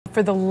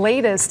For the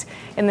latest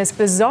in this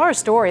bizarre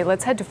story,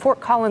 let's head to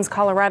Fort Collins,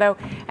 Colorado,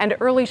 and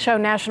Early Show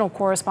national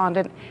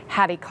correspondent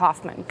Hattie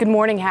Kauffman. Good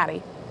morning,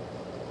 Hattie.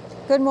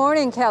 Good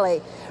morning,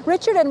 Kelly.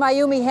 Richard and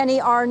Mayumi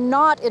Henny are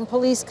not in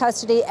police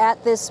custody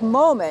at this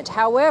moment.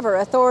 However,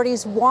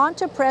 authorities want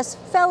to press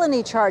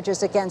felony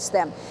charges against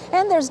them.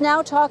 And there's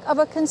now talk of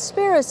a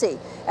conspiracy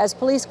as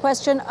police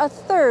question a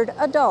third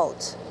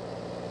adult.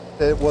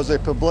 It was a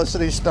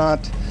publicity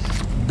stunt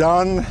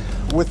done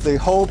with the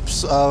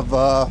hopes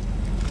of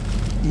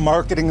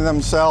marketing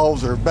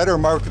themselves or better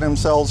market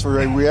themselves for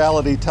a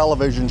reality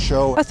television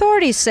show.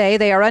 Authorities say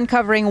they are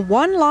uncovering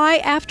one lie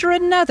after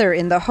another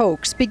in the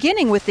hoax,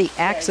 beginning with the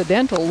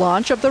accidental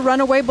launch of the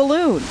runaway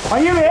balloon. Are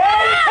you in?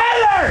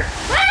 Taylor!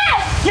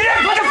 Get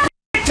up with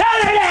the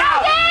Taylor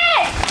now!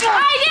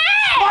 I did!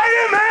 What do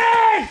you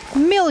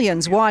mean?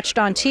 Millions watched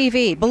on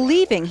TV,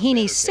 believing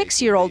Heaney's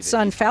 6-year-old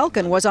son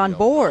Falcon was on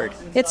board.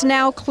 It's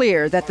now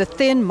clear that the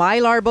thin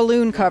Mylar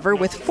balloon cover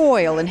with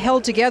foil and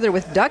held together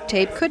with duct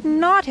tape could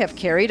not have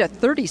carried a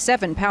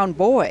 37-pound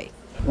boy.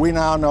 We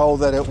now know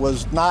that it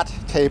was not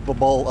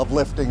capable of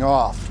lifting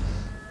off.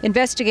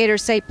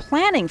 Investigators say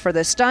planning for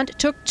the stunt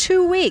took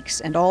 2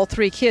 weeks, and all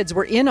 3 kids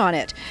were in on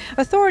it.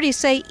 Authorities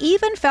say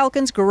even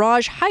Falcon's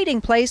garage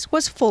hiding place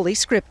was fully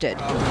scripted.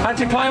 How'd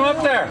you climb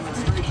up there?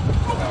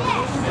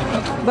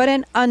 But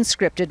an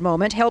unscripted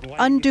moment helped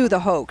undo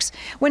the hoax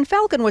when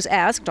Falcon was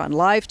asked on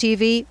live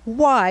TV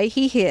why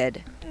he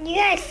hid. You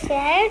guys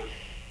said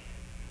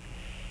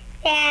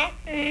that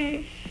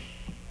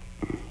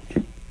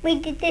we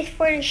did this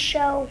for the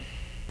show.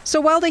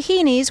 So while the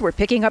Heeneys were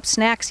picking up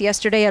snacks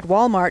yesterday at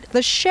Walmart,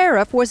 the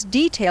sheriff was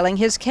detailing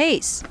his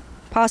case.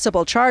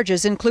 Possible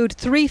charges include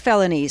 3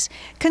 felonies: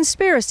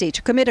 conspiracy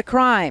to commit a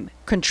crime,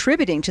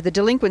 contributing to the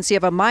delinquency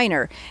of a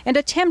minor, and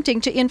attempting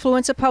to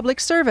influence a public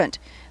servant.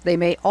 They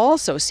may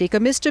also seek a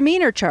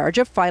misdemeanor charge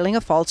of filing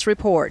a false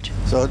report.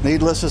 So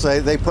needless to say,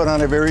 they put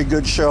on a very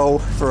good show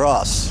for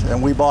us,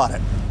 and we bought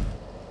it.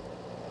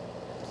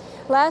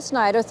 Last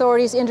night,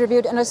 authorities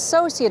interviewed an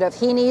associate of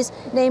Heaney's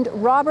named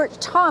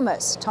Robert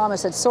Thomas.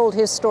 Thomas had sold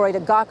his story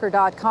to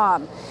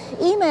Gawker.com.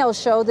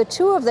 Emails show the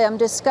two of them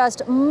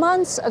discussed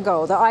months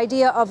ago the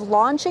idea of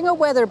launching a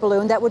weather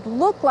balloon that would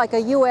look like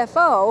a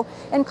UFO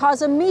and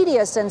cause a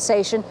media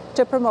sensation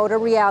to promote a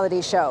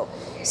reality show.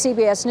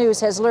 CBS News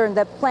has learned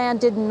that plan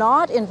did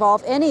not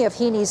involve any of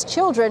Heaney's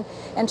children,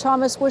 and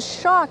Thomas was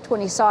shocked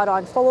when he saw it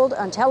unfold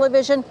on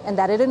television and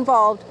that it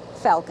involved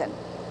Falcon.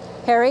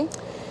 Harry?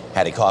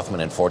 Hattie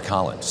Kauffman in Fort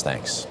Collins,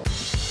 thanks.